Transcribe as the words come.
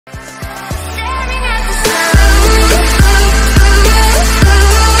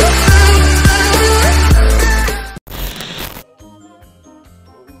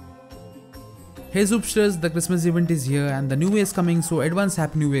Hey zoobsters, the Christmas event is here and the new year is coming, so advance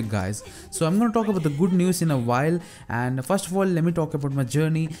happy new year guys. So I'm gonna talk about the good news in a while, and first of all let me talk about my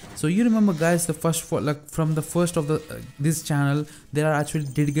journey. So you remember guys, the first from the first of the this channel there are actually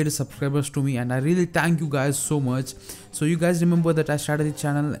dedicated subscribers to me, and I really thank you guys so much. So you guys remember that I started the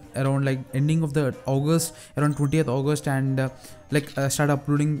channel around like ending of the August, around 20th August, and I started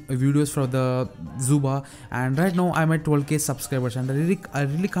uploading videos for the Zooba, and right now I'm at 12k subscribers, and I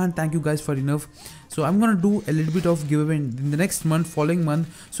really can't thank you guys for enough. So I'm gonna do a little bit of giveaway in the next month, following month.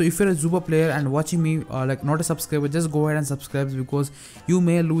 So if you're a Zooba player and watching me, not a subscriber, just go ahead and subscribe, because you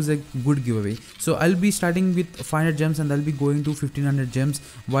may lose a good giveaway. So I'll be starting with 500 gems and I'll be going to 1500 gems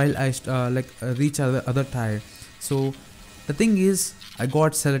while I reach other tier. So the thing is, I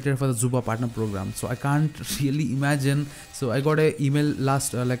got selected for the Zooba partner program, so I can't really imagine. So I got an email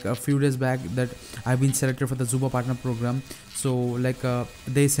last a few days back that I've been selected for the Zooba partner program. So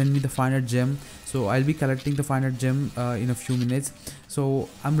they sent me the 500 gem, so I'll be collecting the 500 gem in a few minutes. So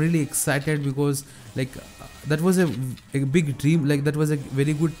I'm really excited, because that was a big dream, that was a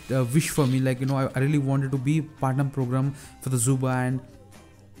very good wish for me. I really wanted to be partner program for the Zooba, and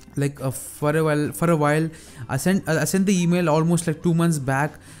for a while I sent the email almost 2 months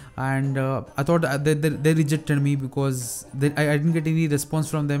back, and I thought they rejected me because I didn't get any response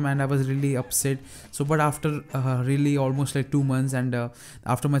from them, and I was really upset. So but after really almost 2 months, and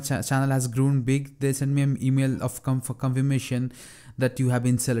after my channel has grown big, they sent me an email of for confirmation that you have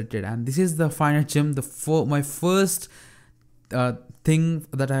been selected, and this is the final gem, my first thing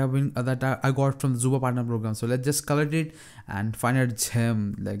that I got from the Zooba partner program. So let's just collect it and find a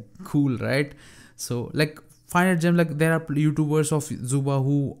gem. Cool, right? So 500 gem, there are YouTubers of Zooba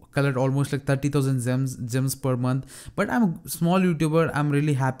who collect almost 30,000 gems per month, but I'm a small YouTuber. I'm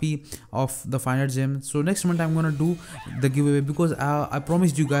really happy of the 500 gem. So next month I'm gonna do the giveaway, because I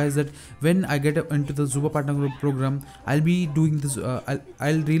promised you guys that when I get into the Zooba partner program, I'll be doing this.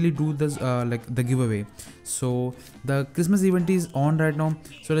 I'll really do this the giveaway. So the Christmas event is on right now,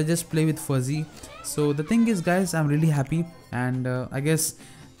 so let's just play with Fuzzy. So the thing is guys, I'm really happy, and I guess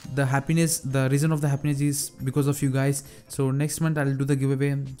the reason of the happiness is because of you guys. So next month I'll do the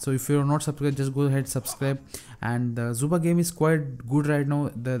giveaway. So if you're not subscribed, just go ahead, subscribe. And the Zooba game is quite good right now.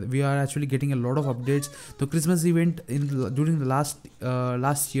 We are actually getting a lot of updates. The Christmas event during the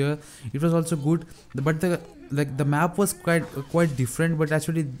last year, it was also good, but the map was quite different. But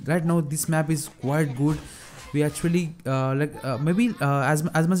actually right now this map is quite good. We actually maybe as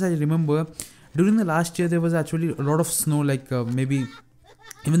much as I remember, during the last year there was actually a lot of snow, maybe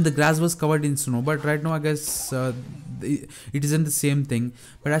even the grass was covered in snow. But right now I guess it isn't the same thing.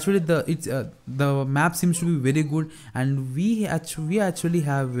 But actually the map seems to be very good, and we actually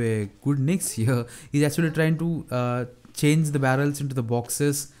have a good Nix here. He's actually trying to change the barrels into the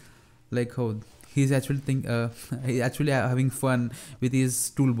boxes, how he's actually he's actually having fun with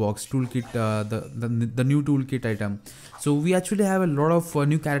his toolkit, the new toolkit item. So we actually have a lot of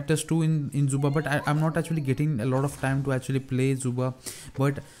new characters too in Zooba, but I'm not actually getting a lot of time to actually play Zooba.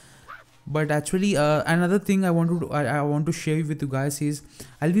 But actually another thing I want to share with you guys is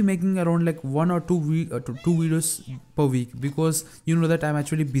I'll be making around 1 or 2 videos per week, because you know that I'm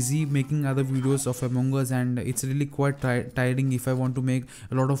actually busy making other videos of Among Us, and it's really quite tiring if I want to make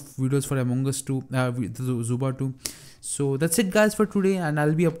a lot of videos for Among Us too, with Zooba too. So that's it guys for today, and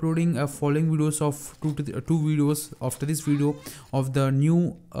I'll be uploading following videos of two videos after this video of the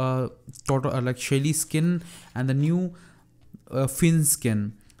new Shelly skin and the new Finn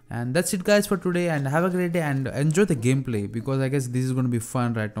skin. And that's it guys for today, and have a great day and enjoy the gameplay, because I guess this is going to be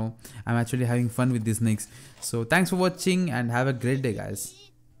fun right now. I'm actually having fun with this next. So thanks for watching and have a great day guys.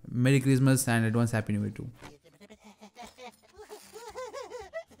 Merry Christmas and advance happy new year too.